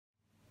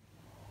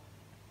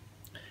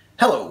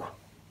Hello!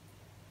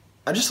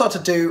 I just thought to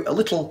do a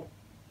little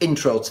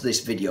intro to this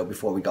video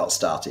before we got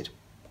started.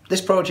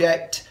 This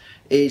project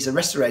is a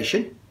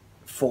restoration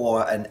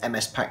for an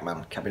Ms Pac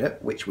Man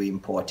cabinet which we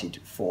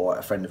imported for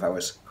a friend of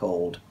ours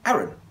called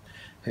Aaron,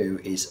 who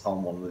is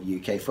on one of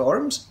the UK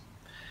forums,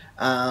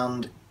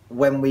 and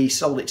when we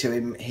sold it to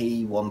him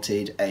he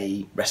wanted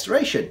a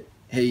restoration.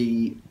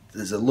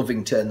 There's a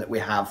loving term that we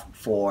have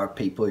for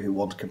people who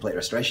want complete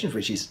restorations,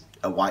 which is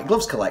a white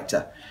gloves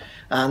collector.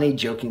 And he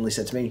jokingly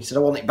said to me, he said,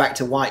 I want it back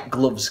to white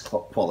gloves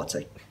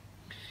quality.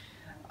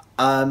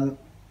 I'd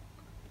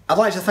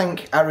like to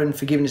thank Aaron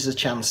for giving us a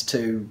chance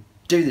to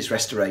do this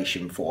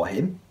restoration for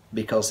him,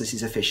 because this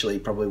is officially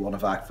probably one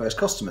of our first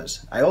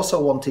customers. I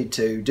also wanted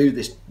to do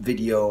this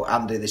video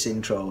and do this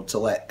intro to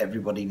let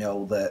everybody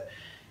know that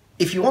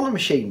if you want a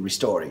machine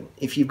restoring,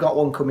 if you've got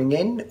one coming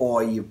in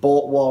or you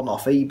bought one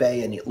off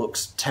eBay and it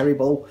looks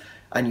terrible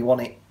and you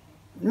want it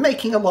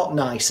making a lot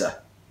nicer,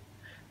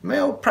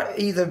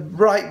 either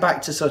right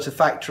back to sort of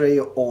factory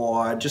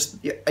or and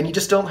you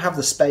just don't have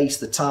the space,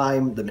 the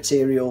time, the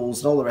materials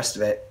and all the rest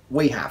of it,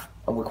 we have,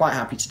 and we're quite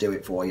happy to do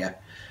it for you.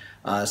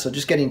 So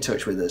just get in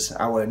touch with us.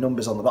 Our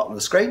number's on the bottom of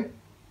the screen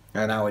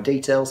and our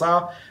details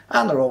are,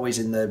 and they're always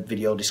in the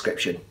video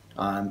description.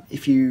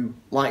 If you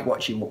like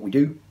watching what we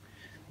do,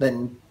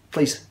 then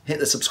please hit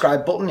the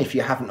subscribe button if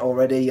you haven't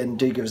already, and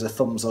do give us a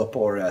thumbs up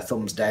or a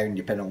thumbs down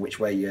depending on which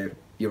way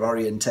you're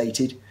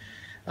orientated,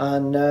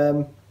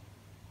 and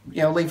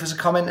you know, leave us a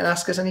comment and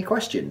ask us any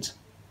questions.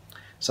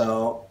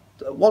 So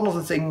one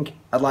other thing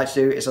I'd like to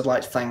do is I'd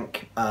like to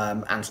thank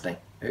Anthony,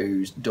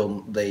 who's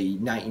done the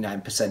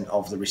 99%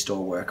 of the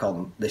restore work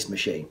on this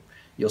machine.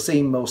 You'll see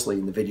him mostly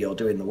in the video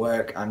doing the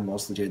work, I'm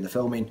mostly doing the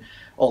filming.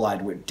 All I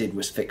did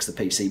was fix the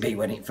PCB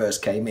when it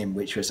first came in,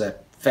 which was a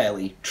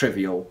fairly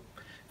trivial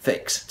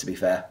fix, to be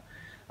fair.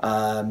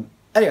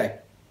 Anyway,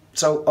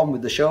 so on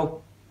with the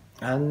show,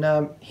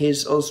 and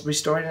here's us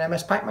restoring an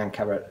Ms Pac Man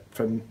cabinet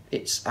from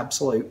its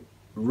absolute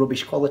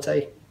rubbish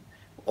quality,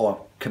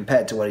 or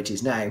compared to what it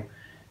is now,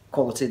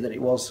 quality that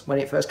it was when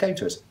it first came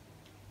to us.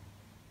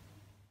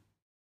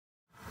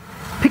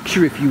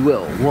 Picture, if you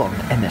will, one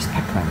Ms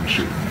Pac Man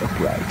machine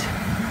upright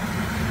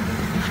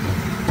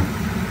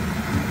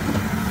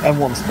and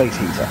one space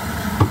heater.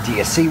 Do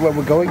you see where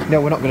we're going?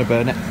 No, we're not going to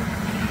burn it.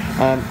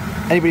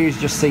 Anybody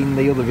who's just seen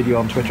the other video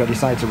on Twitter, I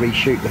decided to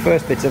reshoot the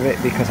first bit of it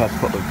because I'd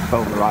put the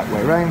phone the right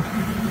way around.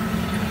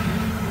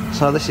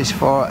 So this is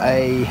for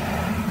a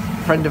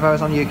friend of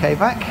ours on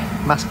UKVaC,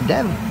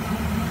 MaskedDev,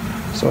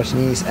 sorting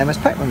his Ms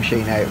Pac Man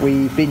machine out.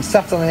 We've been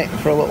sat on it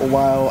for a little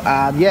while,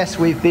 and yes,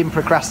 we've been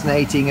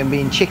procrastinating and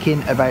being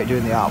chicken about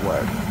doing the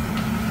artwork.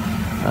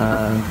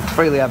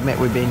 Freely admit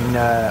we've been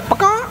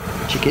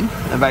chicken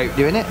about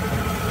doing it.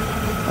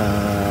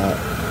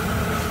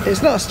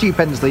 It's not a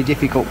stupendously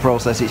difficult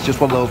process, it's just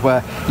one of those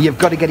where you've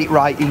got to get it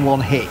right in one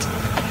hit.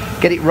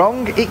 Get it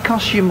wrong, it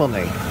costs you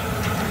money.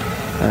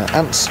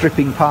 Ant's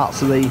stripping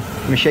parts of the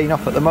machine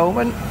off at the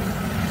moment,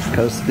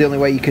 because the only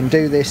way you can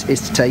do this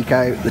is to take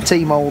out the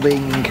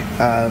T-moulding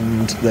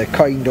and the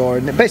coin door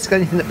and basically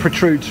anything that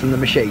protrudes from the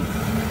machine.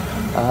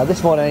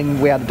 This morning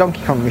we had a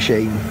Donkey Kong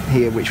machine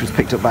here which was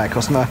picked up by a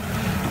customer,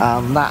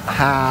 and that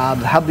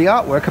had the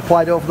artwork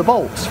applied over the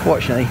bolts.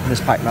 Fortunately,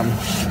 Ms Pac Man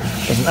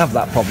doesn't have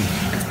that problem.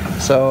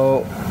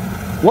 So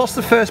what's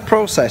the first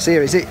process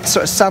here? Is it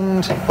sort of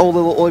sand all the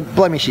little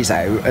blemishes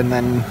out and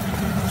then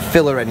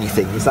filler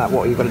anything? Is that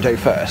what you've got to do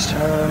first?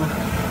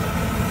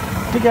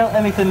 Dig out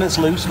anything that's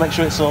loose, make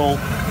sure it's all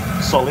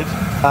solid.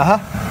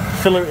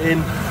 Filler it in.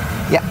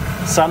 Yeah.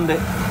 Sand it,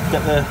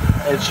 get the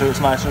edge so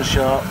it's nice and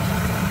sharp.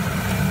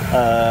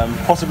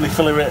 Possibly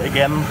filler it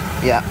again.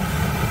 Yeah.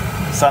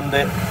 Sand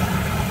it.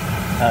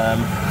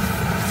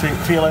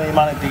 Feel any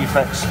minor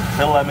defects,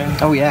 fill them in.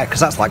 Oh yeah,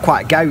 because that's like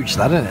quite a gouge,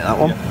 that, isn't it, that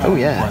one? Yeah, oh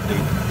yeah.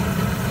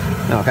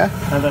 Okay.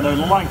 And then a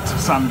light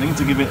sanding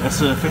to give it a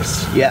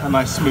surface. Yeah. A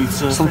nice smooth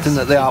surface. Something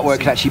that the artwork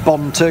can actually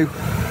bond to.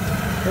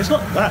 It's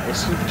not that,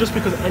 it's just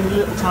because any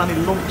little tiny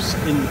lumps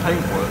in the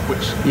paintwork,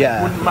 which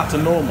wouldn't matter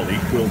normally,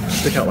 will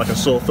stick out like a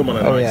sore thumb on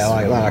a yeah,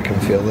 like that, I can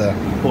feel there.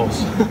 Of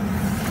course.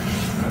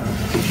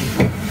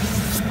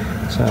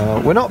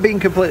 So, we're not being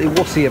completely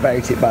wussy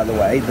about it, by the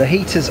way. The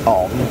heater's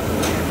on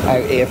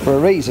out here for a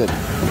reason.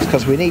 It's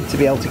because we need to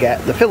be able to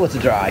get the filler to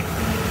dry.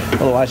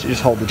 Otherwise, it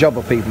just hold the job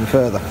up even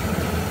further.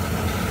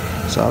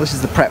 So this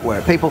is the prep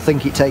work. People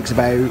think it takes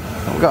about...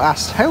 We got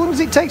asked, how long does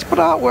it take to put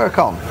artwork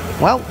on?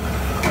 Well,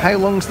 how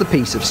long's the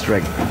piece of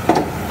string?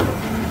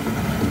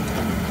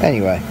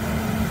 Anyway,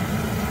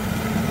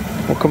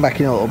 we'll come back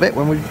in a little bit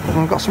when we've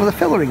got some of the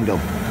fillering done.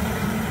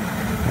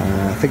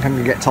 I think I'm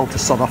going to get told to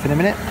sod off in a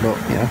minute, but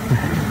you know.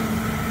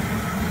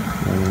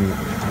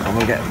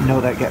 I'm going to no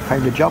doubt get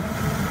found a job.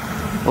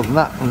 Other than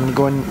that, I'm going to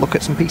go and look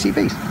at some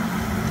PCBs.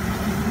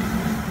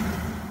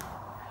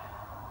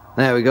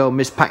 There we go,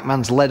 Ms Pac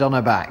Man's lead on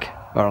her back,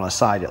 or on her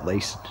side at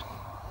least.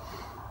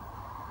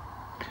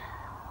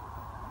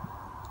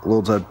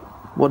 Loads of,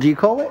 what do you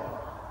call it?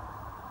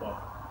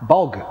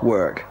 Bog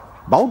work.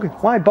 Bog?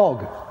 Why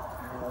bog?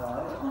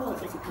 I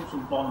think it comes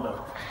from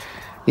Bondo.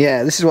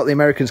 Yeah, this is what the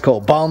Americans call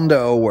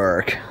Bondo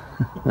work.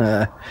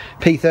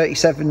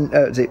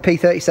 P37, is it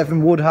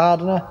P37 wood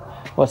hardener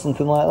or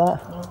something like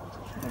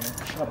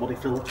that? Body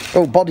filler.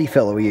 Oh, body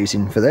filler we're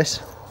using for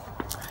this.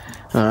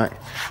 Alright,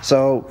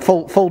 so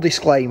full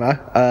disclaimer,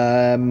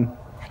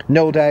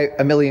 no doubt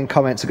a million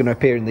comments are going to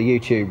appear in the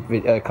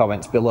YouTube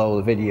comments below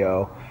the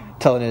video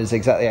telling us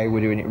exactly how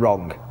we're doing it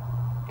wrong.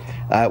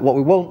 What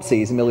we won't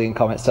see is a million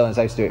comments telling us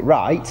how to do it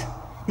right.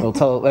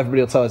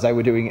 Everybody will tell us how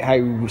we're doing it,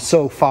 how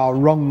so far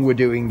wrong we're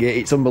doing it,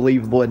 it's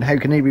unbelievable, and how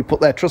can anybody put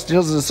their trust in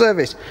us as a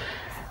service?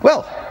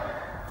 Well,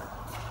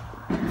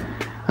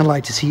 I'd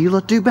like to see you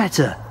lot do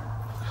better.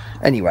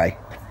 Anyway,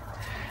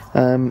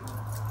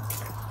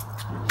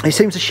 it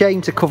seems a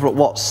shame to cover up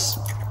what's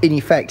in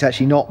effect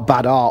actually not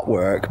bad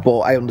artwork, but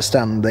I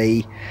understand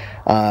the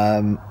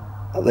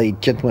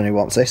gentleman who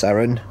wants this,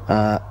 Aaron,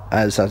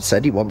 as I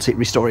said, he wants it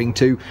restoring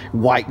to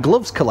white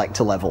gloves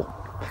collector level.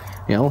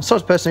 You know,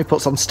 sort of person who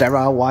puts on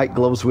sterile white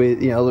gloves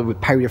with, you know, with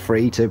powder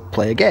free to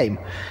play a game.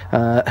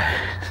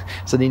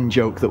 It's an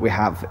in-joke that we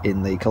have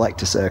in the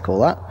collector circle,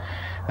 that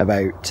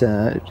about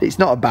it's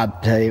not a bad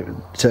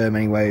term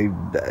anyway,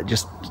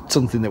 just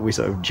something that we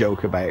sort of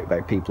joke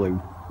about people who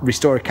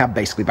restore a cab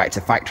basically back to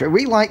factory.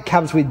 We like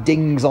cabs with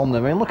dings on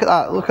them. I mean, look at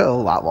that, look at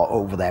all that lot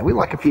over there. We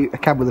like a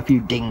cab with a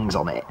few dings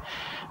on it.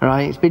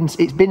 Right,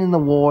 it's been in the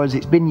wars,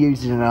 it's been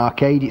used in an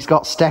arcade, it's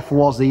got Steph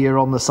Was Here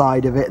on the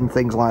side of it and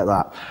things like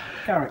that.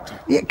 Character.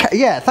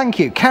 Yeah, thank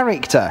you,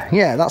 character.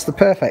 Yeah, that's the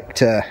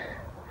perfect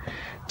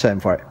term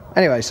for it.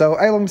 Anyway, so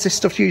how long does this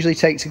stuff usually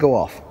take to go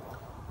off?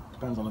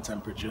 Depends on the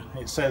temperature.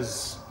 It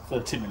says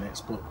 30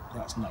 minutes, but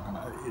that's not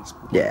gonna, it's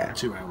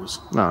 2 hours.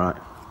 Alright.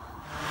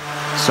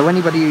 So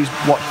anybody who's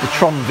watched the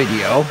Tron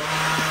video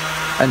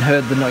and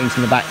heard the noise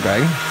in the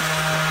background,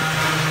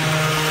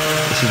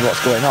 this is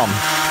what's going on.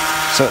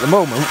 So at the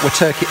moment we're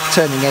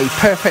turning a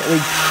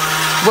perfectly...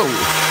 Whoa!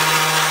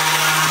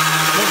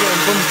 Not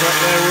getting bummed right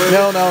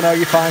there, No,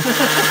 you're fine.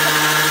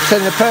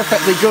 Turning a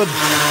perfectly good...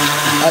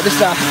 this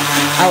is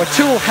our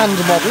tool hand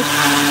model.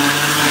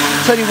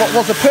 Turning what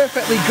was a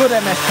perfectly good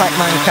Ms Pac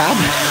Man cab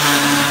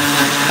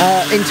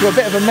into a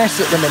bit of a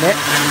mess at the minute.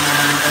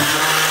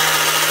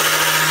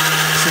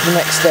 This is the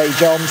next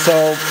stage on,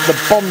 so the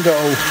Bondo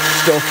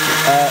stuff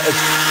has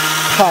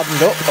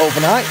hardened up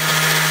overnight.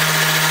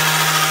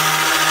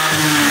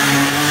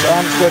 So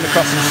I'm just going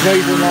across and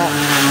smoothing that.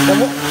 Then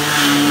what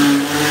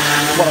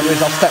I'll do is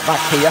I'll step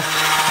back here.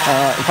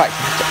 In fact,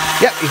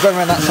 yep, he's going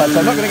around that side, so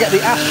I'm not going to get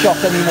the ass shot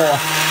anymore.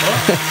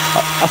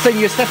 I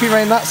think you're stepping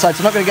around that side, so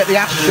I'm not going to get the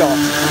ass shot.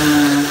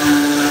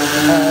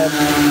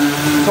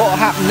 So what will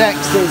happen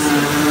next is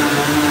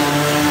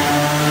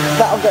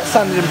that'll get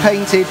sanded and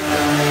painted.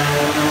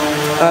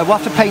 We'll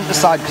have to paint the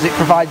side because it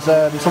provides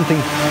something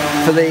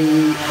for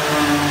the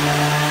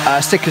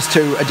stickers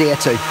to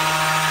adhere to.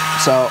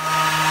 So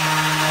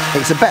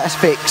it's a better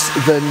fix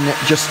than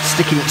just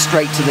sticking it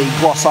straight to the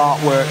gloss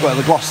artwork, well,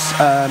 the gloss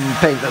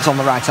paint that's on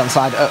the right hand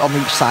side, on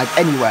each side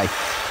anyway.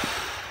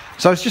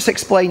 So I was just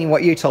explaining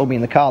what you told me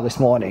in the car this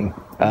morning,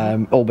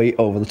 albeit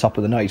over the top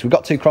of the noise. We've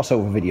got 2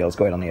 crossover videos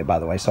going on here, by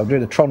the way, so I'm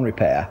doing a Tron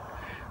repair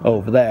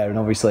over there, and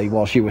obviously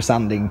whilst you were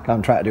sanding,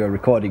 I'm trying to do a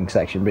recording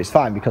section, but it's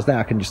fine because now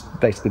I can just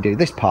basically do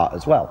this part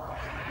as well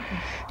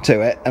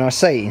to it. And I was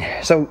saying,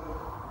 so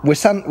we're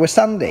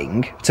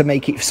sanding to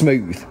make it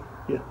smooth.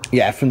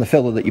 Yeah, from the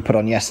filler that you put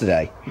on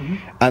yesterday.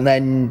 And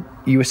then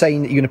you were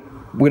saying that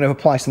we're going to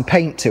apply some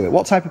paint to it.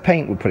 What type of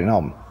paint we're putting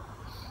on?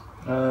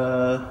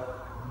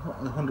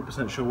 Not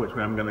 100% sure which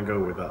way I'm going to go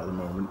with that at the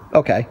moment.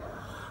 Okay.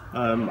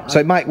 So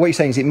it might. What you're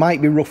saying is it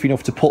might be rough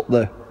enough to put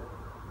the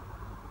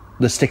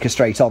sticker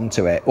straight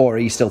onto it, or are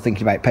you still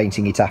thinking about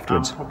painting it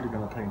afterwards? I'm probably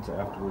going to paint it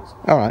afterwards.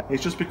 All right.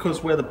 It's just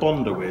because where the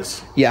Bondo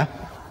is. Yeah.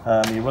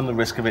 You run the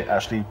risk of it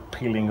actually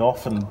peeling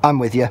off and I'm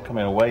with you.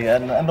 Coming away,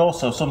 and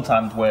also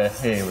sometimes where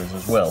here is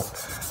as well,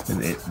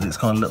 it's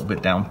gone a little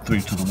bit down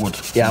through to the wood.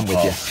 Yeah, I'm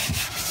with you.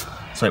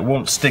 So it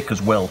won't stick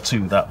as well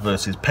to that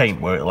versus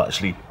paint where it'll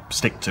actually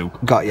stick to.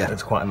 Got you.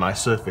 It's quite a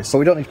nice surface. So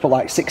we don't need to put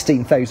like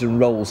 16,000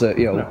 rolls of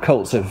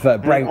coats of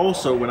brown,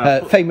 also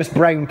when famous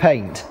brown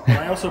paint. When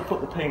I also put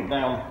the paint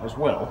down as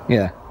well.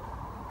 Yeah.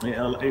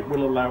 It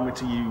will allow me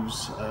to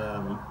use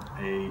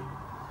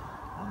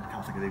I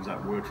can't think of the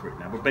exact word for it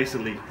now, but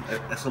basically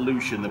a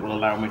solution that will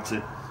allow me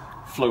to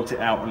float it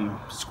out and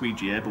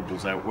squeegee air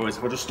bubbles out, whereas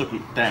if I just stuck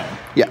it down,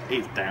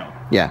 it's down.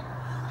 Yeah.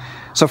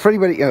 So for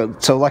anybody,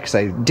 so like I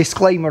say,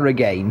 disclaimer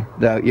again,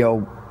 there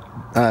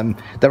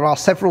are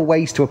several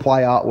ways to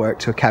apply artwork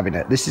to a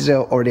cabinet. This is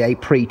already a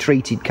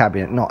pre-treated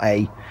cabinet, not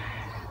a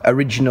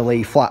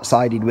originally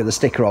flat-sided with a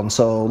sticker on,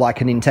 so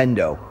like a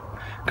Nintendo.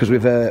 Because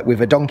with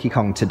a Donkey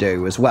Kong to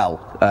do as well,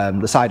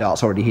 the side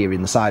art's already here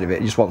in the side of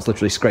it. It just wants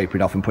literally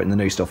scraping off and putting the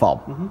new stuff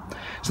on.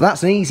 So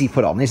that's an easy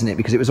put on, isn't it?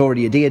 Because it was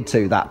already adhered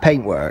to that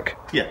paintwork.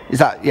 Yeah. Is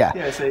that Yeah.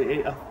 So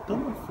I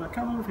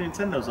can't remember if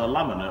Nintendo's are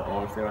laminate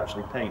or if they're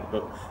actually paint,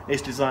 but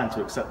it's designed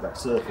to accept that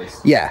surface.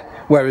 Yeah.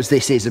 Whereas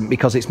this isn't,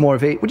 because it's more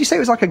of a. Would you say it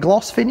was like a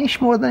gloss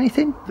finish more than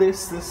anything?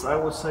 This I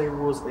would say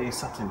was a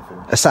satin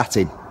finish. A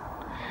satin.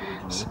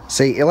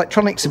 See,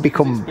 electronics have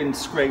become... It's been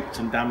scraped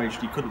and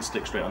damaged, you couldn't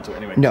stick straight onto it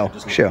anyway. No,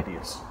 just sure.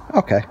 Idiots.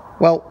 Okay,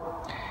 well,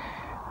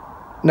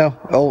 no,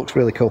 it all looks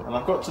really cool. And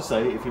I've got to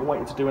say, if you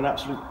wanted to do an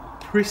absolute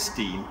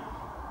pristine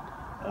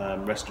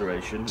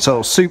restoration...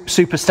 So,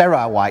 super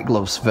sterile white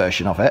gloves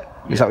version of it,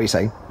 is that what you're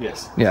saying?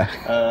 Yes. Yeah.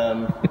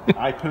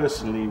 I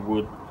personally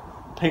would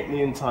paint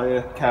the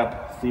entire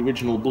cab the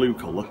original blue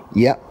colour.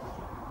 Yep.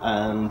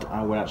 And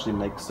I would actually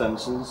make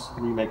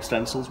remake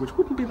stencils, which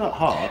wouldn't be that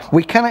hard.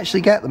 We can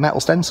actually get the metal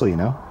stencil, you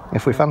know,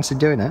 if we fancy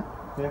doing it.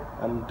 Yeah,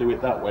 and do it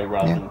that way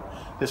rather than...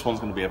 This one's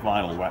going to be a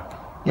vinyl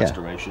wrap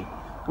restoration,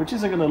 which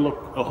isn't going to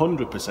look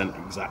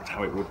 100% exact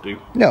how it would do.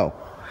 No,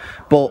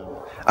 but,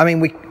 I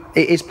mean,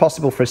 it is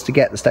possible for us to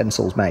get the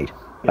stencils made,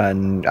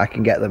 and I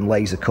can get them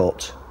laser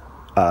cut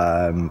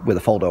with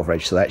a fold over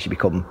edge, so they actually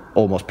become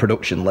almost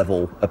production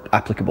level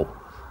applicable.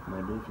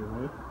 Maybe, if you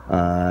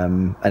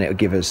want. And it'll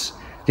give us...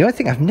 The only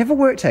thing, I've never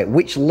worked out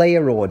which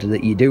layer order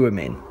that you do them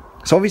in.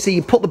 So obviously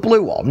you put the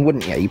blue on,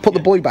 wouldn't you? You put the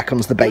blue back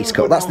onto the base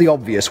coat, that's the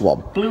obvious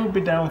one. Blue would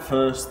be down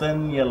first,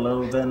 then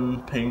yellow,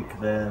 then pink,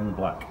 then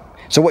black.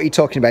 So what you're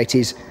talking about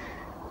is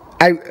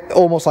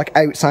almost like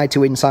outside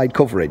to inside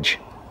coverage.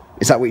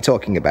 Is that what you're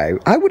talking about?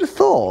 I would have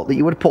thought that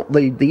you would have put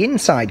the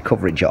inside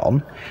coverage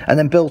on and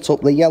then built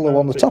up the yellow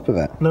on the top of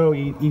it. No,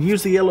 you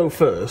use the yellow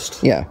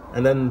first. Yeah.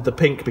 And then the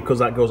pink, because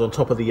that goes on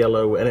top of the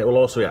yellow, and it will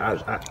also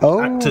act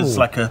as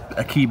like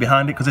a key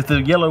behind it. Because if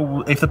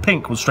the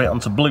pink was straight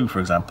onto blue, for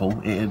example,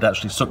 it'd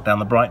actually suck down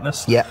the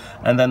brightness. Yeah.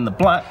 And then the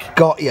black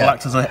will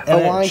act as an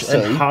edge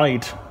and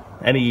hide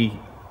any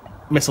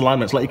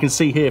misalignments. Like you can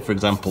see here, for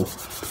example.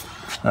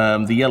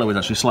 The yellow is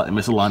actually slightly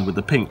misaligned with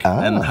the pink,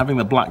 and having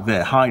the black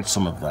there hides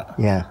some of that.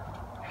 Yeah.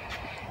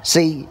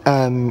 See,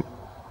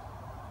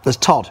 there's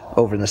Todd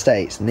over in the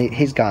States, and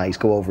his guys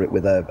go over it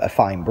with a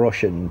fine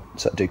brush and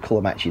sort of do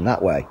colour matching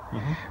that way,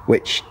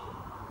 which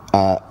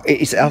I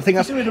think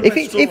that's if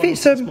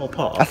it's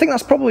I think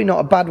that's probably not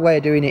a bad way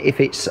of doing it if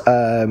it's what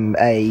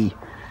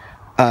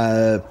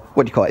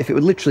do you call it? If it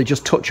would literally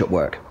just touch-up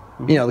work.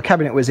 You know, the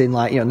cabinet was in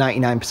like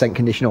 99%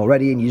 condition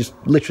already, and you just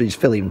literally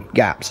fill in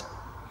gaps.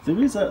 There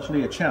is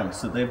actually a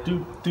chance that they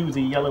do the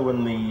yellow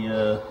and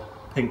the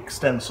pink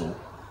stencil,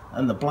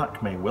 and the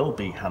black may well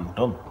be hand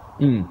done.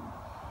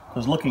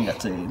 Because looking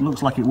at it, it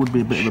looks like it would be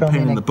a bit of a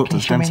pain in the butt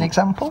to stencil. Can you show me an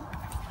example?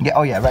 Yeah,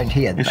 oh yeah, right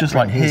here. It's just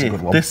like here. A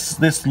good one.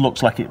 This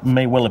looks like it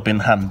may well have been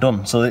hand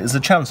done. So there's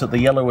a chance that the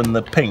yellow and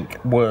the pink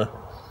were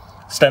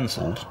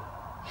stenciled,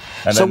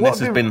 and then this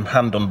has been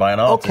hand done by an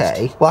artist.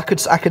 Okay, well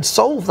I could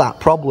solve that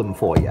problem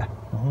for you.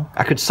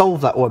 I could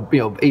solve that, or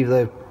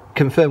either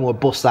confirm or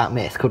bust that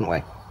myth, couldn't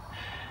we?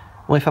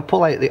 Well, if I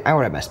pull out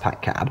our MS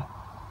Pac cab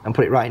and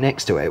put it right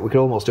next to it, we could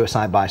almost do a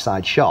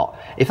side-by-side shot.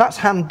 If that's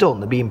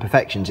hand-done, there'd be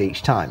imperfections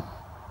each time.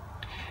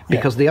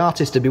 Because the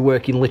artist would be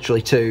working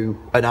literally to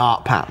an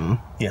art pattern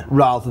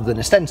rather than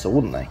a stencil,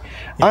 wouldn't they?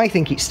 Yeah. I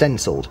think it's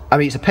stenciled. I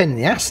mean, it's a pain in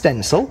the ass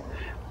stencil,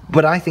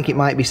 but I think it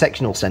might be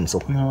sectional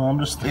stencil. No,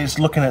 it's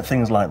looking at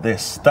things like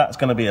this. That's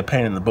going to be a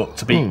pain in the butt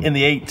to be in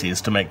the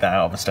 80s to make that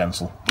out of a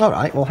stencil. All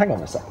right, well, hang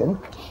on a second.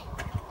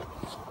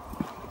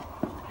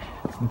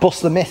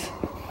 Bust the myth.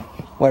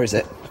 Where is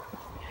it?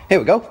 Here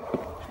we go.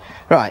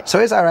 Right, so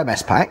here's our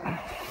MS Pac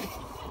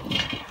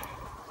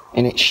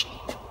in its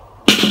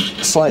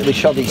slightly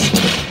shoddy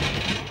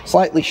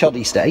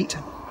state.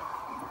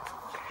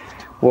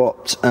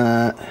 What?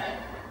 I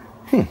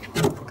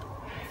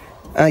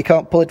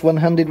can't pull it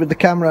one-handed with the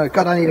camera.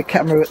 God, I need a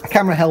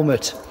camera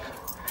helmet.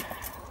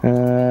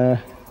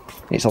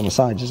 It's on the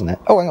sides, isn't it?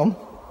 Oh, hang on.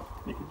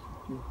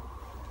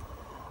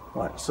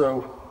 Right,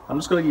 so I'm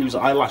just going to use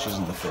eyelashes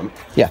in the front.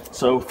 Yeah.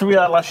 So 3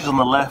 eyelashes on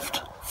the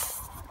left.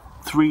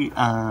 3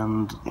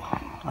 and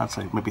I'd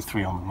say maybe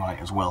 3 on the right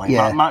as well.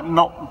 It might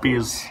not be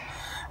as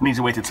an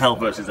easy way to tell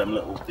versus them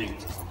little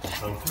things.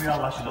 So 3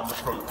 eyelashes on the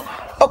front.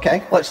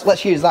 Okay,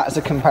 let's use that as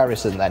a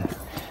comparison then.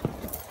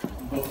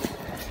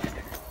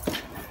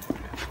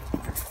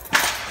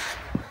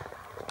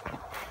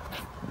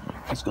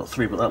 It's got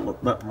 3,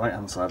 but that right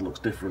hand side looks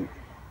different.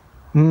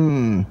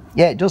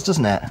 Yeah, it does,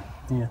 doesn't it?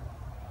 Yeah.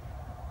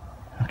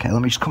 Okay,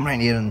 let me just come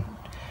around here and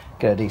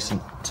get a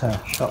decent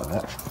shot of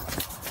it.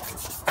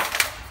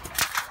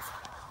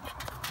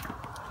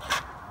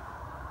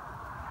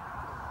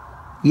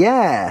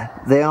 Yeah,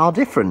 they are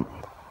different.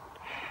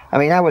 I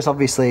mean, ours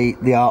obviously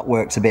the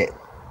artwork's a bit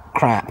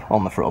crap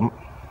on the front.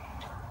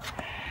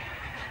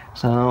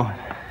 So,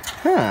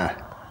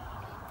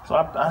 So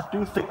I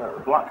do think that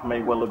the black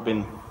may well have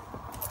been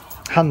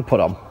hand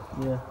put on.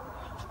 Yeah.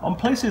 On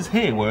places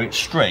here where it's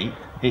straight,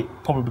 it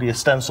probably is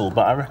stenciled,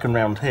 but I reckon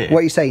round here.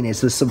 What you're saying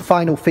is there's some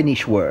final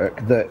finish work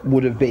that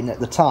would have been at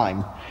the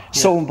time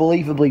so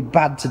unbelievably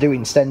bad to do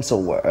in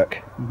stencil work.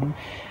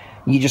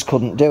 You just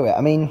couldn't do it.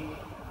 I mean.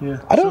 Yeah.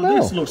 I don't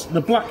know.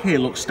 The black here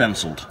looks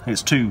stenciled.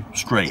 It's too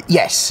straight.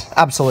 Yes,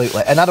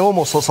 absolutely. And that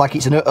almost looks like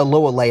it's a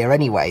lower layer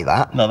anyway,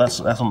 that. No, that's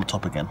on the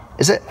top again.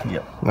 Is it?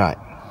 Yep. Right.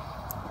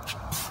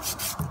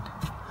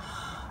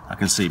 I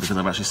can see because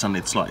I've actually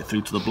sanded slightly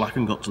through to the black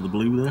and got to the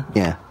blue there.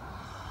 Yeah.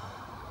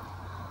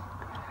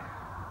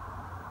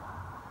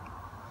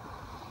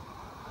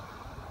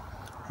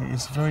 It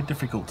is very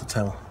difficult to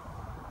tell.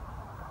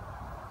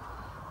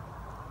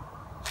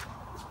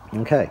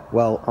 Okay,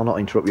 well, I'll not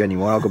interrupt you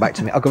anymore. I'll go back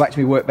to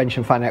my workbench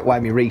and find out why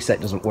my reset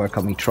doesn't work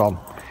on my Tron.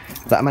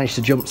 That I managed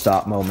to jump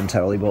start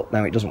momentarily, but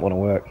now it doesn't want to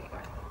work.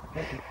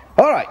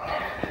 All right,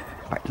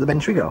 back to the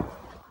bench we go.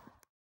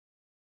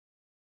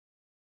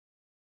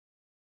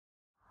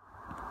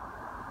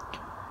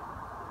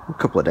 A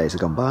couple of days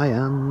have gone by,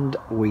 and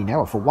we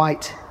now have a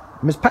white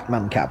Ms Pac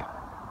Man cab.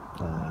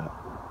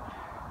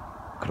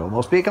 Could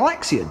almost be a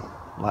Galaxian,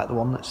 like the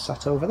one that's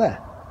sat over there.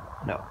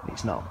 No,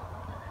 it's not.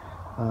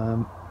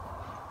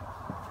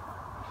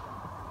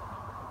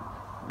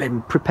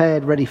 Been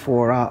prepared, ready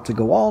for art to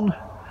go on.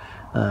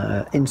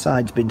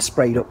 Inside's been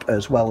sprayed up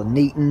as well and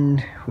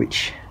neatened,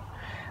 which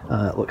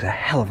looks a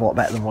hell of a lot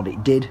better than what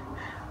it did.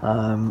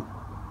 And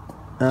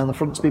the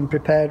front's been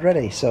prepared,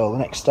 ready. So the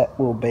next step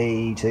will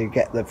be to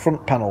get the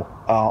front panel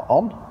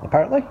on,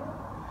 apparently,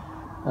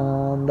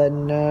 and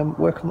then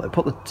work on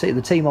put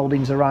the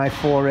T-mouldings arrive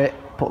for it,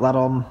 put that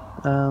on,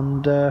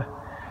 and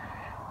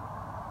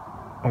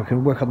we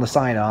can work on the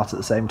side art at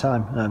the same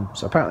time.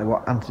 So apparently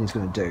what Anthony's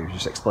going to do is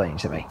just explain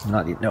to me, and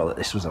I didn't know that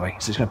this was the way.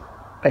 So he's going to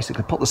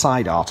basically put the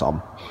side art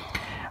on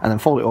and then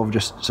fold it over,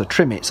 so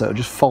trim it so it'll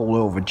just fold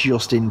over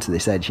just into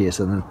this edge here,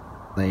 so then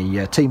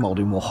the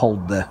T-moulding will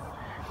hold the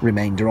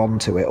remainder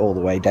onto it all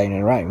the way down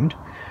and around,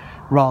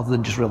 rather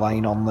than just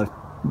relying on the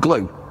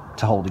glue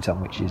to hold it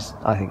on, which is,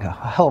 I think, a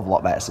hell of a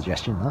lot better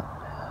suggestion. That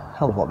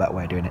hell of a lot better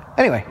way of doing it.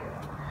 Anyway,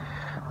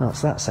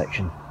 that's that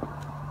section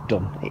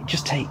done. It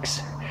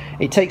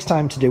takes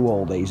time to do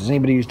all these. As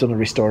anybody who's done a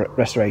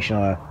restoration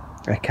on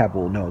a cab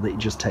will know that it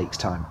just takes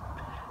time.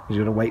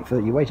 You're going to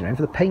you're waiting around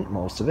for the paint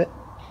most of it.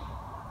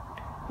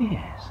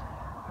 Yes.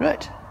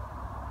 Right.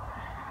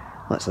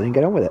 Let's then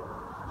get on with it.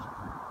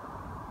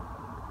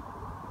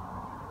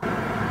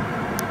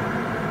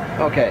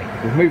 Okay,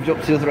 we've moved up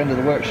to the other end of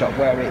the workshop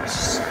where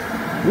it's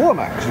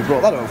warmer, because we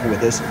brought that over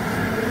with us.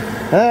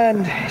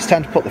 And it's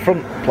time to put the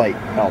front plate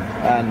on,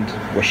 and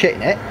we're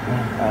shitting it,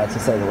 to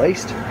say the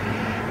least.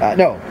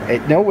 No,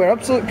 we're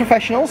absolute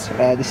professionals.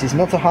 This is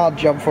not a hard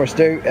job for us to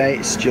do.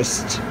 It's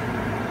just,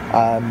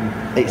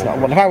 it's not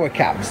one of our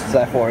cabs,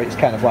 therefore it's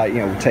kind of like,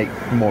 we take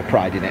more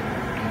pride in it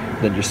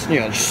than just,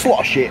 just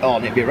slosh it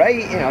on. It'd be right,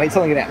 it's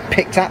only going to get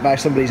picked at by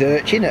somebody's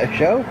urchin at a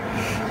show.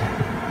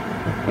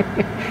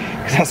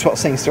 Because that's what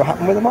seems to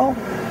happen with them all.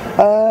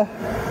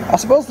 I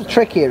suppose the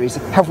trick here is,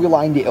 have we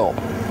lined it up?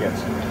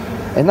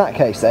 Yes. In that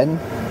case then,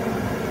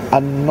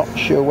 I'm not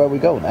sure where we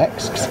go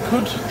next. I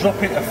could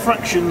drop it a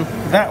fraction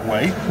that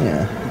way.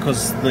 Yeah.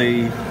 Because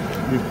the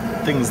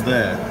thing's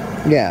there.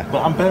 Yeah.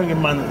 But I'm bearing in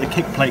mind that the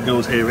kick plate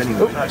goes here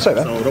anyway. Oh, so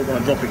I don't want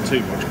to drop it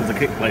too much because the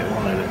kick plate will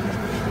hide it.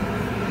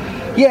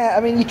 Yeah, I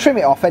mean, you trim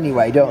it off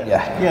anyway, don't you?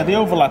 Yeah, the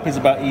overlap is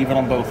about even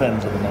on both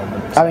ends at the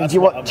moment. So I mean, do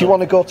you want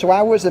to go to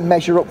ours and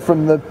measure up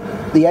from the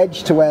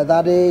edge to where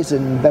that is,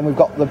 and then we've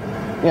got the,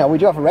 we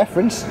do have a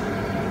reference.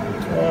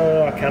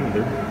 I can do.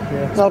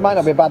 Yeah. No, it might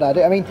not be a bad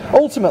idea. I mean,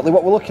 ultimately,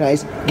 what we're looking at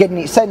is getting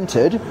it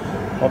centred.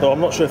 Although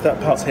I'm not sure if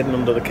that part's hidden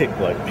under the kick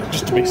plate,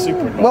 just to be super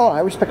annoying.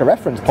 Well, we just pick a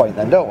reference point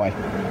then, don't we?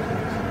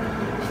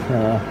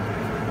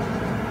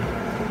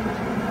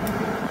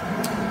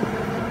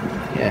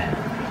 Yeah.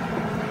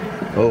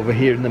 Over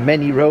here in the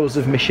many rows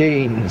of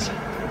machines.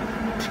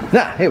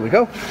 Here we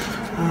go.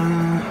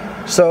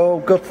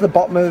 So go to the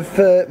bottom of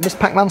Ms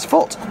Pac Man's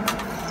foot.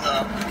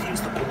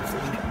 Use the bottom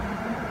thing.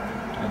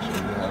 Actually,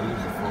 yeah, I'll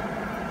use the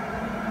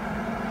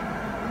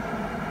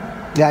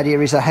foot. The idea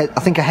is I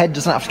think a head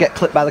doesn't have to get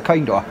clipped by the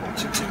coin door.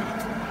 122.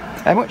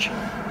 How much?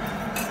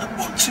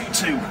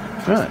 122.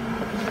 Right.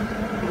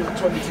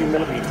 22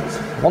 millimeters.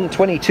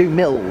 122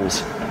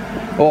 mils.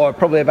 Or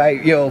probably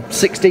about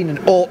 16 and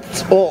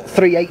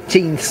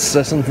 3/18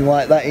 or something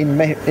like that in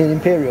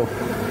imperial.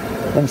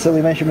 Them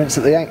silly measurements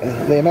that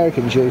the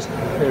Americans use.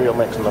 Imperial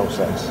makes no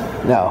sense.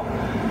 No.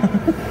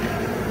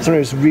 Someone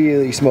was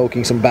really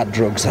smoking some bad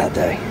drugs that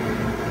day.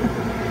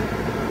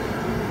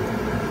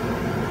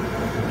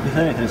 If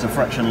anything, it's a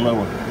fraction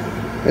lower.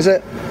 Is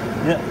it?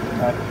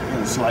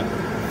 Yeah, it's like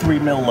 3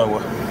 mil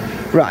lower.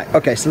 Right.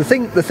 Okay. So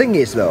the thing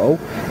is though,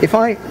 if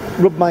I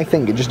rub my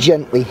finger just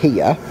gently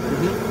here.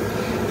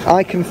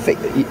 I can feel,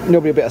 nobody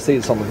will be able to see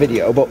this on the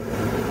video, but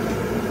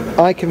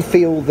I can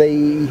feel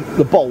the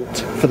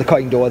bolt for the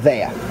coin door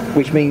there,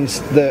 which means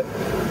that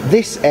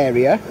this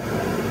area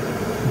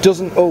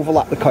doesn't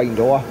overlap the coin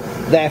door,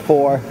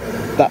 therefore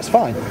that's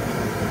fine.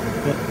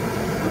 Yeah.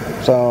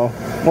 So,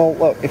 well,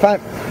 look, it's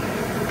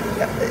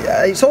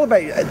all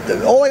about,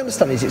 all I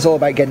understand is it's all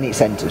about getting it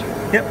centred.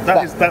 Yep,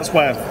 that's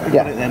why I've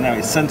got it there now.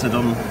 It's centred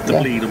on the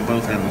bleed on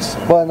both ends. So.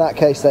 Well, in that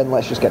case then,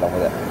 let's just get on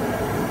with it.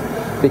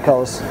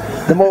 Because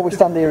the more we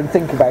stand here and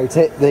think about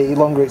it, the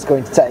longer it's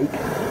going to take.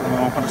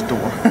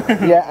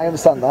 Yeah, I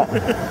understand that.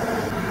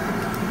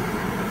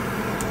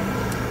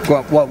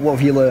 What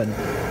have you learned?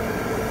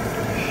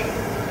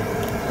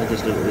 I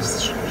just know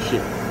this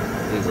shit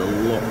is a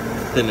lot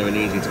thinner and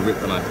easier to rip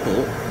than I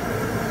thought.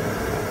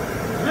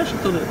 I actually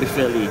thought it would be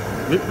fairly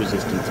rip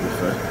resistant, to be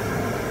fair.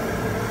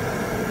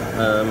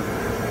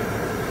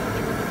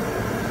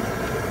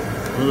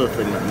 Another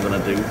thing that I'm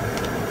going to do,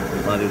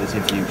 if I do this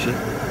in future,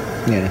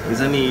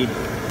 is any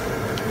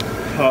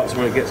parts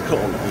where it gets cut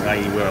on,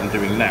 i.e. where I'm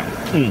doing now,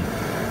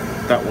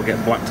 that will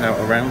get blacked out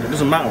around. It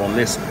doesn't matter on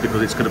this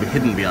because it's going to be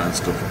hidden behind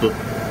stuff, but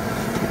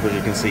because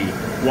you can see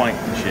white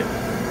and shit.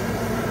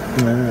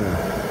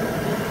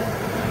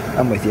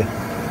 I'm with you.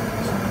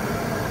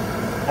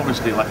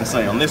 Obviously, like I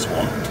say, on this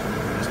one,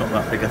 it's not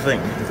that big a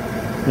thing.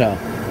 No.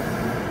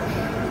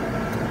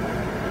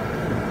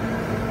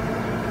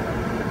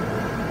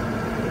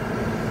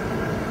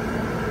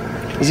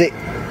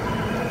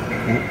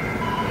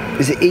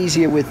 Is it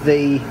easier with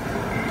the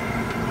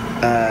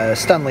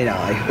Stanley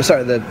knife?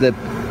 Sorry, the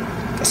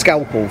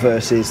scalpel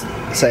versus,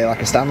 say,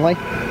 like a Stanley?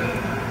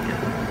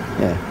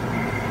 Yeah.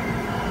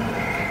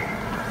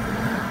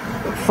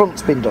 The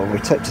front's been done.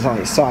 We've taped it on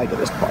its side at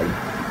this point.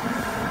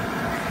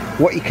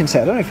 What you can see,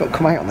 I don't know if it'll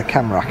come out on the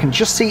camera. I can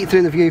just see it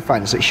through the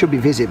viewfinder, so it should be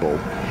visible.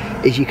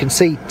 Is you can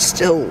see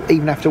still,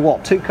 even after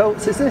what, 2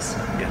 coats? Is this?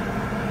 Yeah.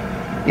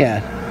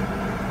 Yeah.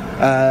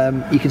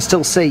 You can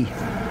still see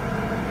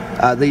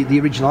the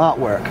original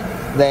artwork.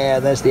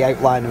 There's the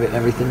outline of it and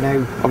everything.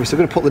 Now, obviously,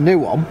 we're going to put the new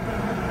one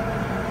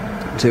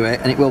to it,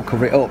 and it will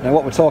cover it up. Now,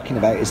 what we're talking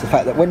about is the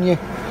fact that when you,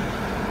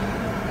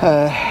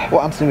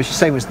 what Anthony was just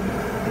saying was,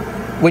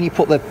 when you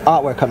put the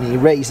artwork on and you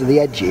raise the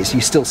edges,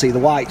 you still see the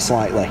white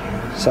slightly.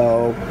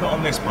 So, not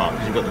on this part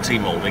because you've got the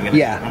T-moulding, and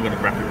I'm going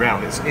to wrap it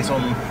round. It's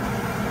on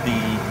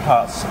the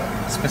parts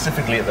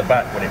specifically at the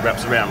back when it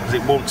wraps around because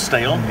it won't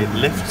stay on. It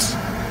lifts.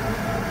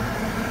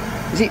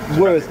 Is it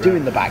worth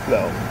doing the back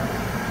though?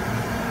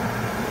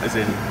 As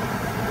in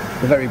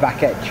the very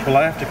back edge? Well,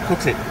 I have to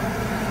cut it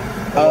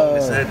along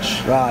this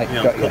edge. Right, you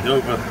know, got cut you. the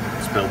over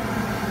spill.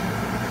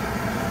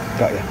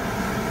 Got you.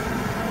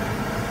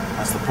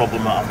 That's the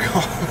problem that I've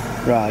got.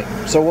 Right.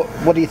 So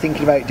what are you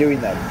thinking about doing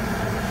then?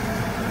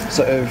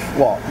 Sort of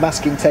what?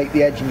 Masking tape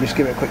the edge and just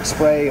give it a quick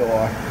spray,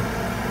 or?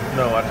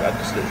 No, I'd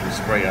just literally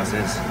spray as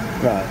is.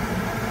 Right.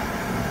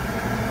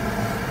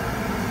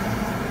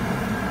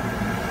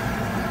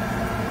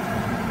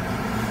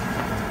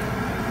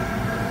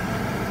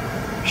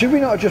 Should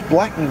we not just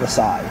blacken the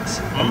sides?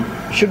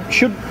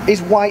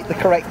 Is white the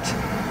correct?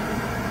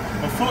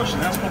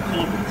 Unfortunately, that's what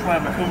colour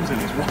primer comes in,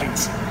 is white.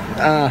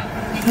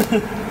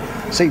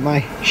 See,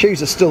 my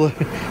shoes are still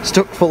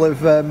stuck full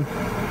of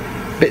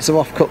bits of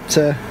off-cut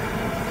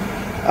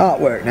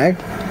artwork now.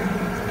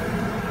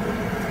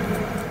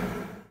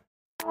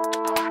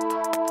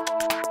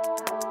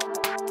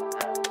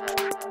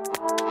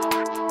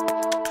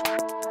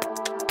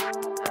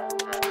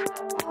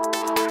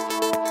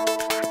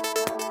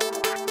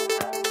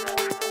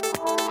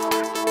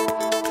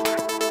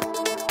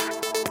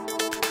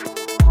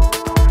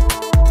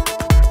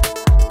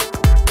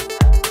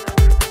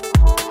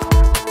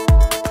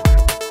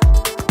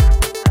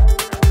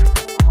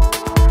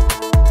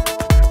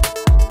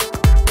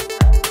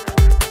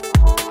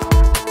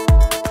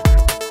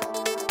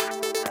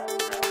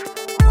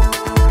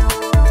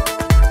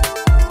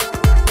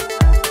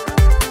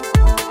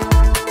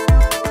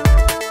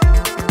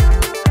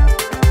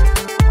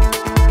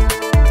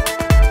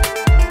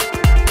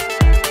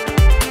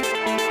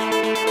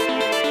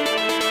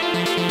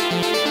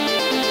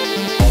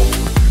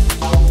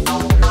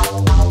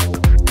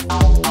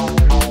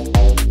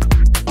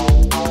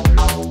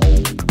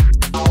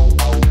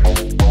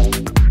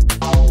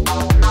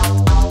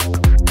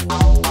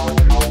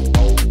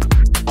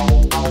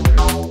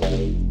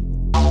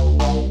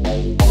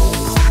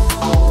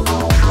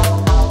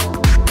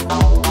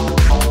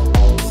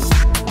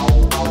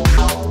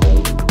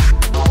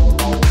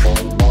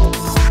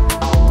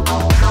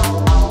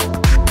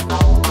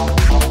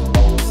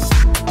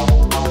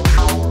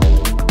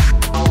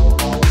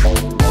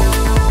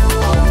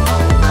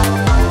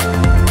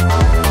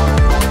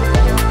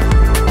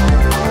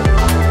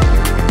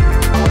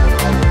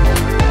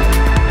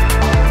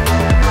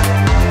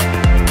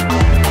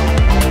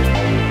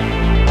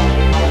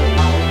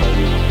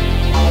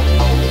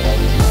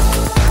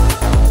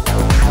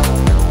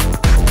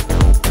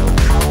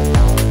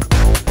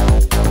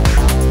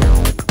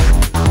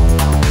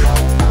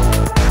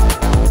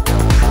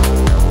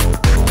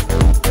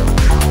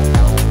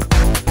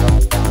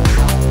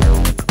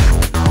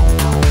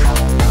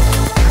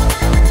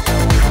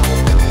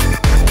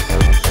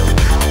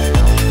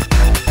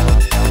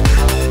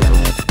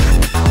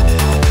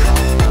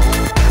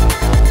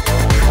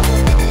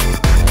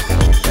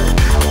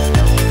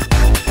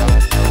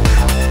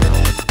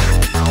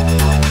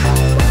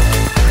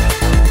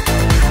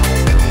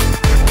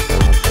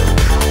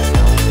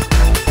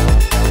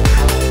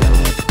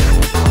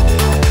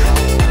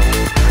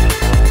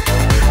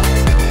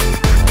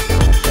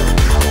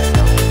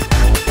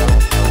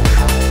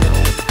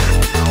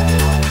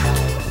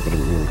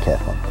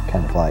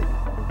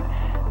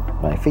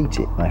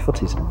 My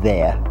foot is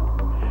there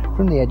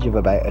from the edge of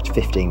about a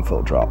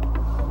 15-foot drop.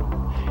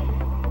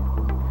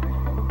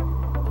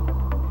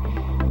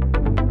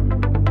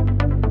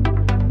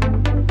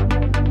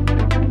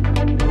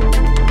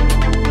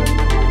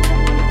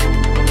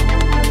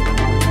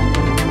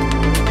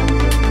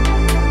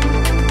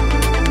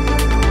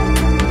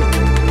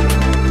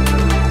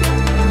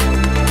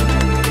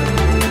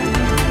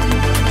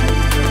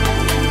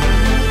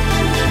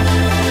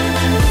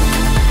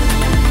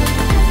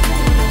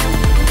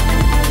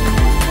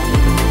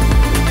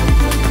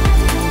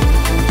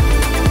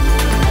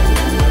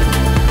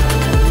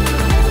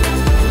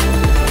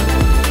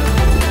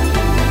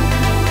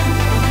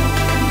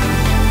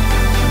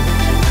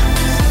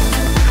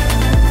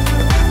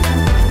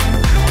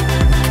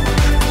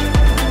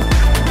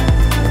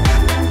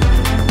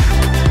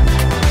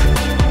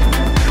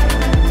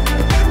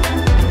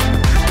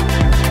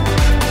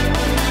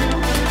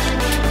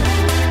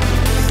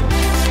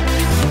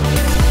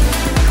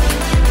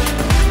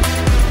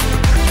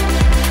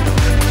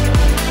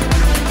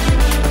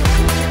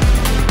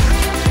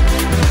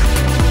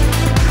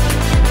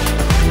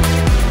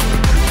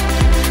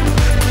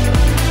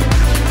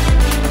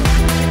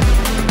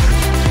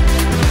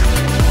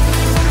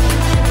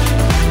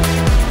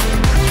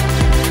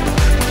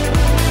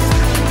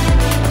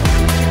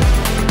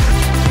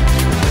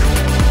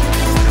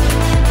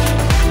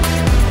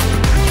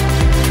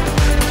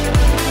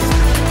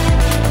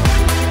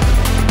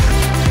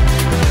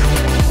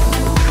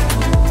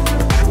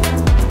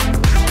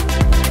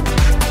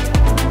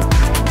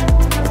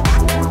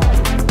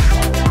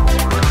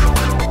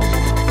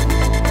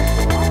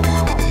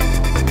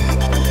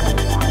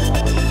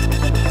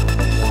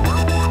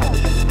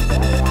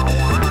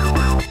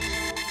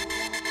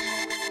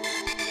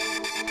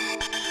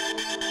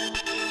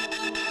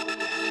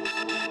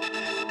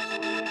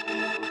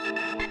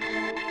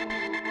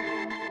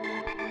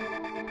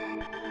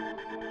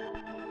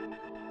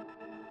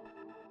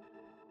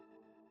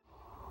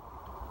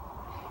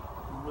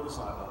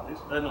 side of that is.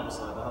 Not the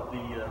side of the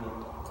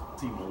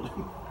team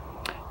building.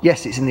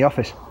 Yes, it's in the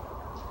office.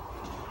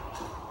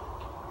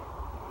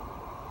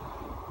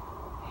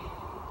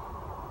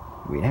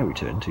 We now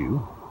return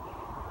to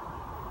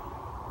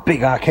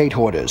Big Arcade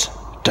Hoarders.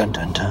 Dun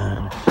dun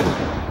dun.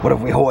 What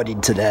have we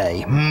hoarded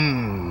today?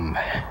 And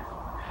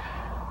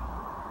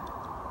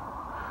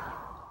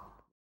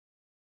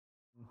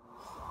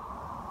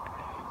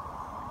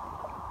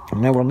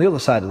now we're on the other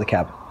side of the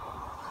cab.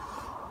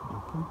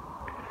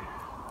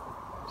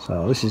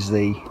 So this is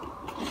the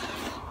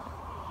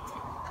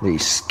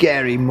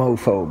scary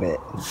mofo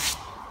bit.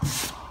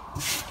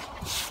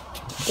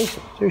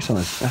 Do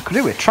something. I could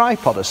do with a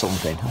tripod or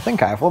something. I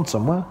think I have one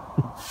somewhere.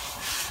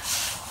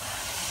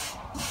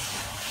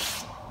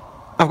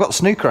 I've got the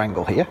snooker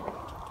angle here.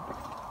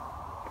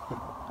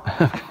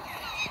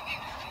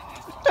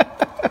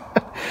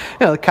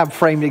 You know, the cab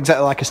framed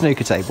exactly like a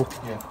snooker table.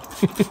 Yeah.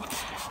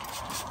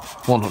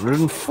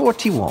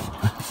 141.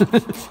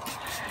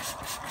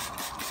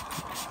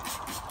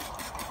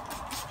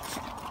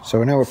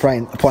 So now we're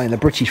applying the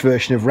British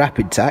version of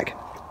Rapid Tack.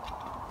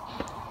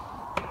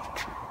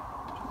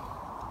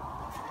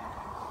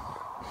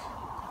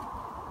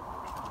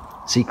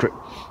 Secret,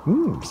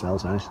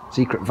 smells nice.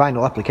 Secret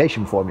vinyl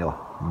application formula.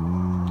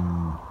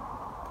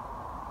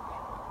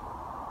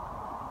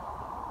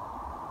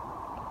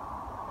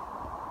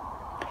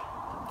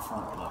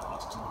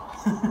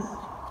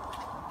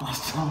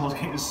 Last time I was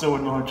getting so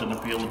annoyed trying to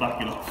peel the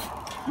backing off.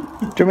 Do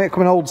you want me to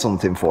come and hold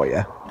something for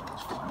you?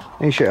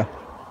 Are you sure?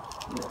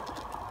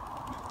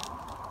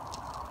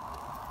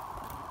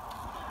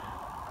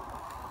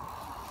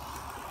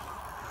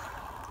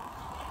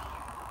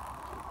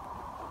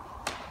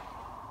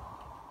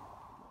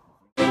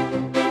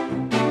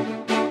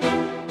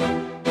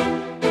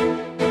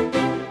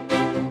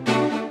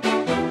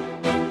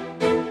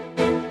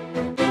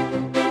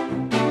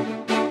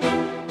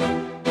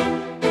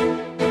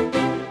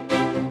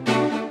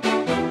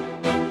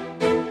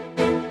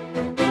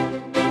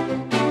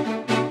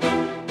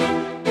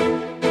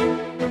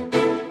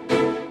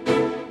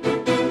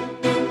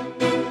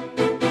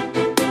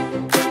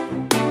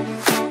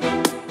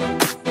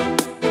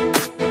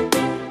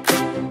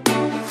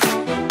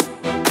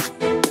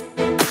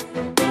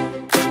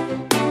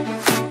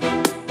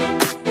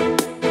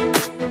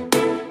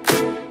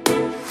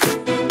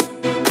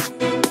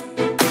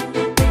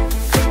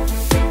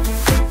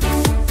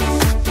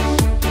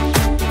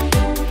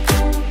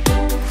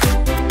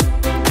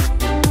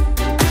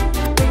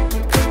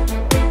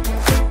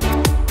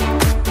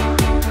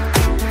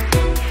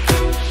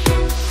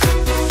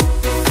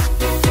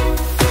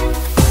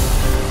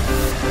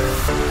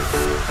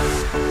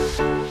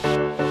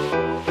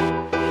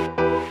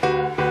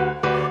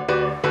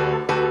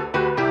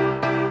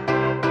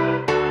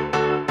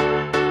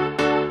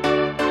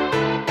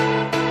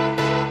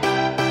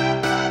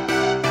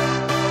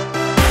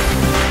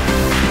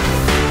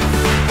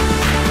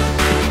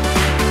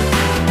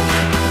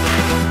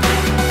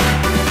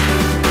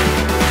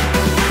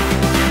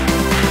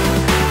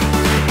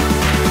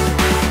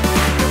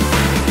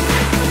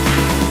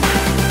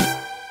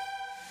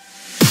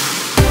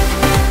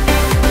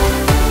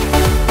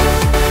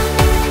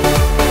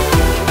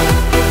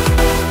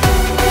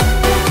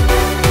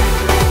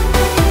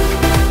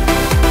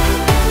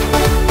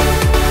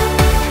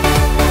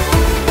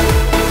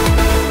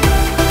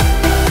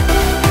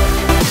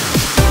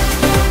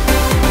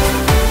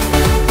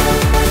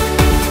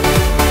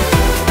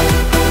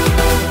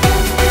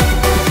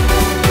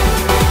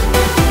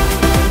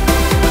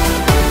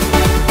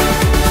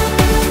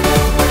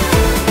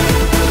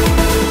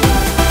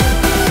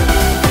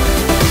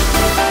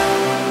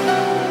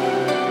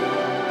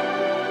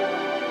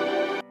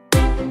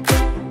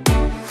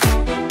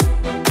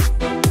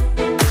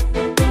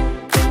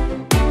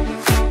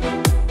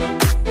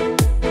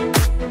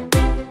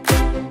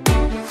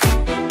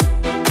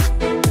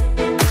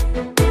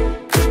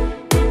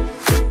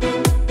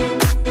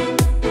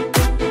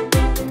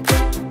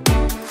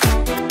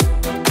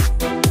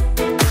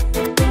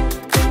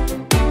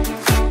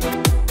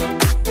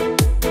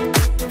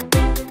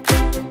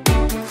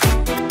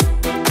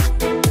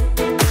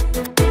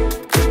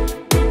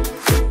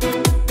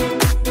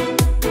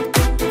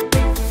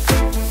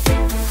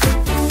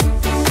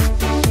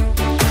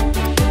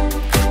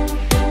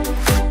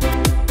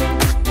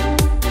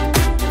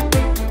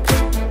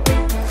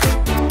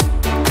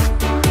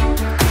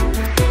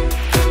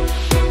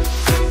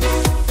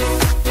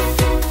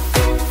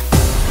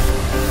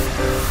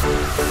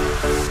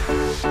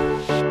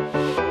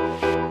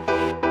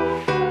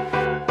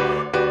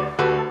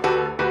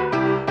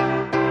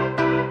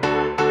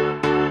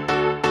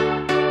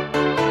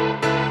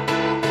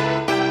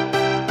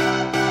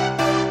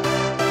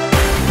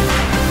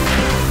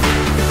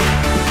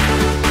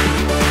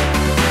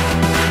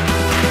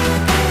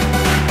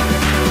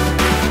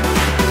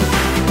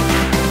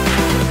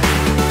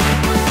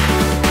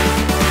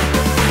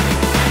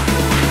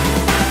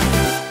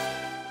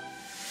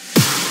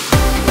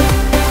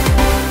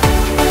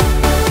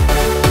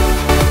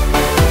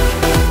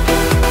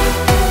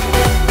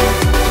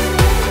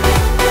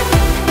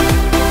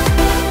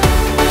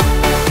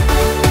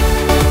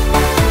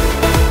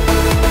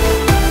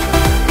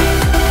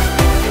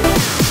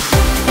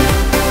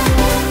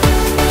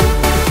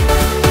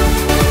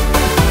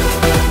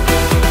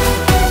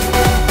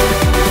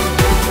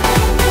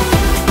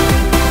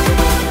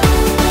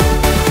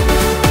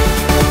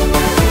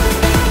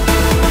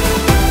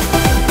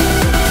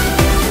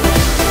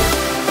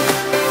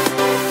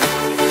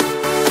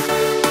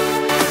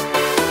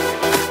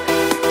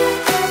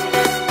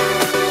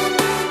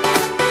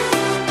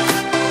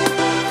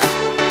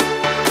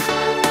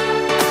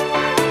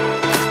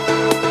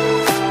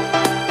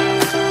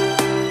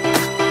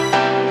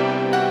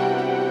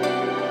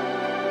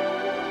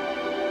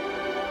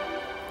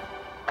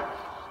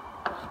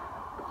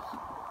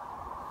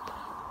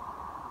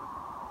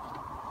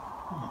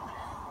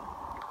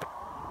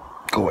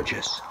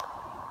 gorgeous.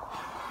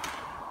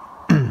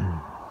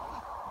 I'm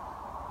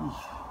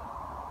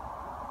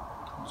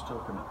just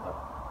talking at that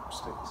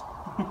sticks.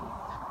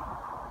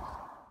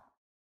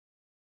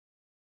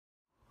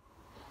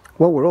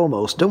 Well, we're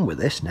almost done with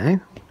this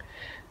now.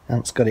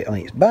 Ant's got it on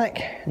its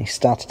back, and he's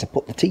started to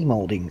put the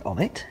T-moulding on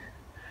it.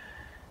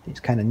 It's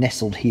kind of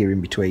nestled here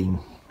in between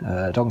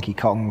Donkey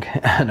Kong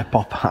and a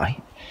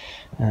Popeye.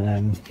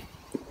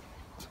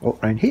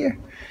 Up round here.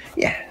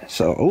 Yeah,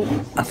 so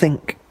I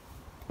think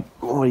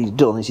what he's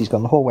done is he's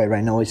gone the whole way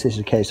around. Now this is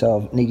a case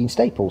of needing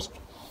staples.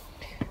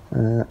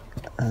 And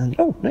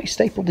oh, no, he's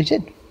stapled it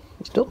in.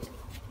 It's done.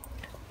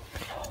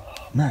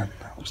 Oh, man,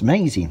 that looks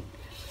amazing.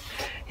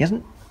 He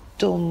hasn't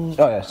done...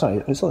 Oh yeah,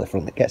 sorry, it's on the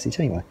front that gets it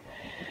anyway.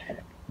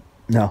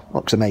 No,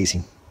 looks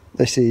amazing.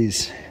 This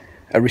is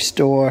a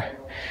restore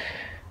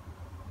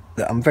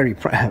that I'm very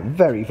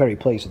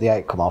pleased with the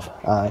outcome of.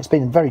 It's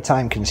been very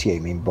time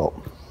consuming, but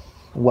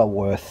well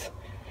worth,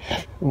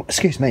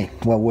 excuse me,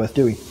 well worth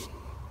doing.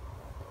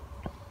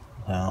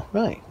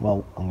 Right,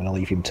 well, I'm going to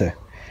leave him to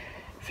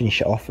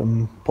finish it off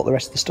and put the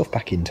rest of the stuff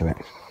back into it.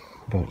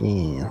 But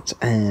yeah, that's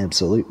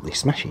absolutely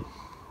smashing.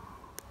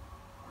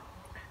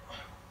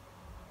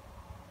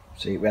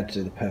 See, we had to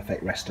do the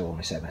perfect resto on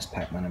this Ms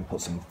Pac Man and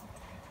put some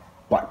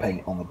black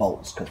paint on the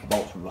bolts because the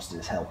bolts were rusted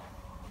as hell.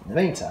 In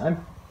the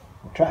meantime,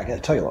 we'll try to get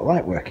the toilet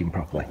light working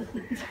properly.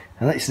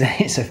 And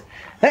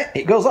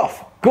it goes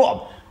off. Go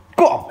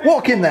on,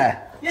 walk in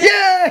there.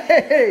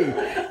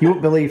 Yay! You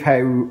won't believe how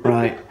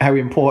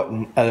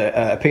important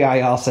a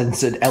PIR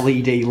censored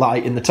LED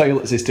light in the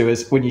toilets is to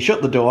us when you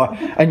shut the door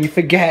and you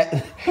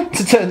forget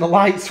to turn the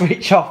light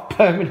switch off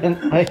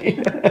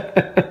permanently.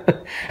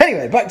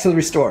 Anyway, back to the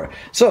restorer.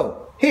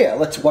 So here,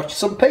 let's watch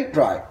some paint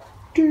dry.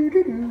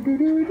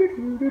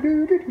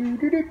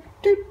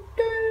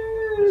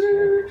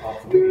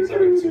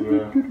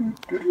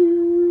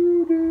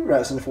 Right,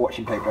 that's enough for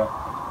watching paint dry.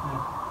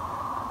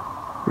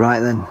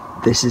 Right then,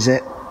 this is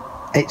it.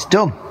 It's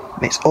done.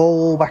 It's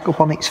all back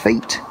up on its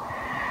feet.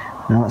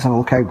 Now let's have a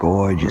look how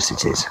gorgeous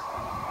it is.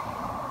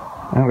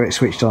 I haven't got it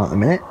switched on at the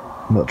minute,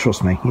 but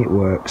trust me, it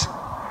works.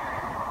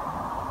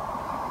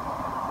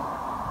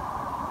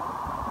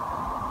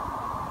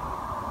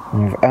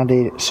 I've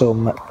added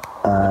some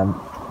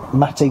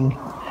matting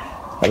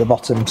at the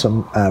bottom,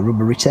 some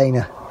rubber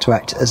retainer to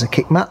act as a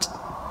kick mat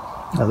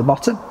at the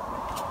bottom.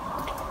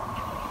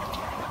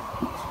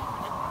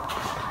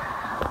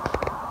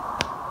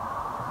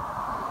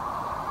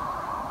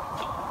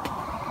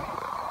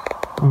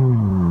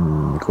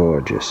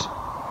 Gorgeous.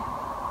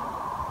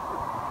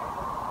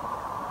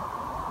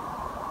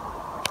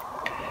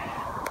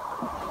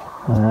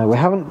 We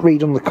haven't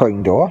redone the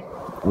coin door,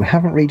 we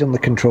haven't redone the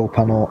control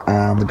panel,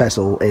 and the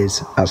bezel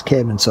is as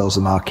Cayman sells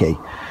the marquee.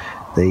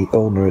 The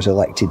owner has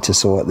elected to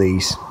sort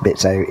these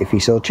bits out if he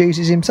so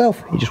chooses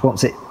himself. He just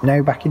wants it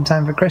now back in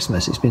time for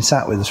Christmas. It's been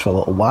sat with us for a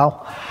little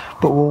while,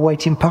 but we're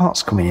waiting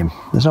parts coming in.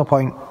 There's no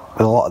point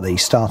with a lot of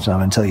these starting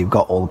them until you've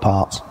got all the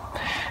parts.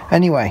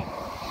 Anyway,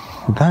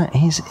 that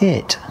is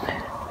it.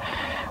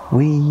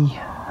 We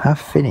have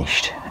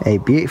finished a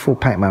beautiful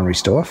Pac Man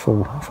restore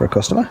for a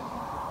customer.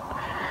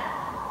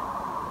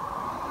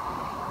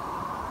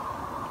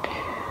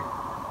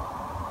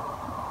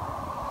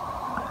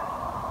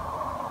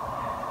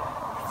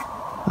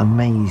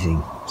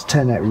 Amazing. It's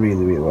turned out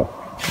really well.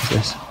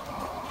 This.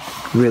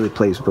 Really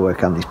pleased with the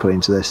work Andy's put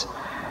into this.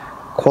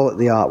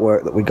 Quality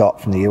artwork that we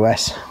got from the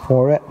US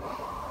for it.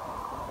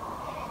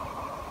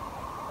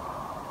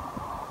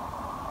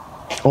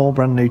 All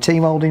brand new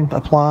T-moulding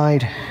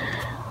applied.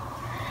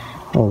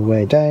 All the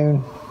way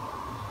down.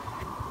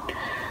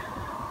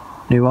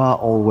 New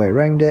art all the way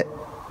around it.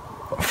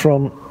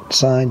 Front,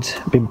 sides,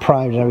 been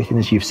primed and everything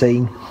as you've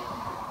seen.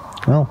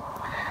 Well,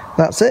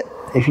 that's it.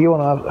 If you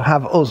want to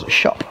have us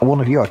shop one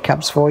of your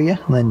cabs for you,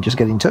 then just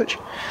get in touch.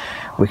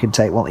 We can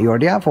take one that you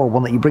already have or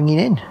one that you're bringing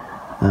in.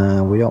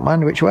 We don't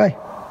mind which way.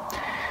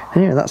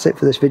 Anyway, that's it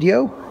for this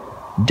video.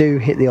 Do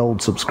hit the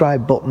old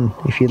subscribe button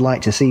if you'd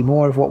like to see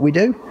more of what we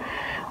do.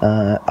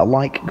 A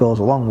like goes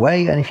a long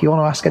way, and if you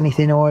want to ask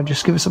anything or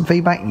just give us some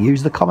feedback,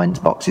 use the comments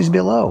boxes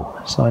below.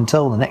 So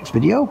until the next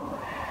video,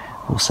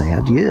 we'll say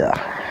adieu.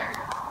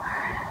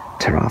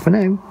 Ta-ra for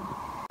now.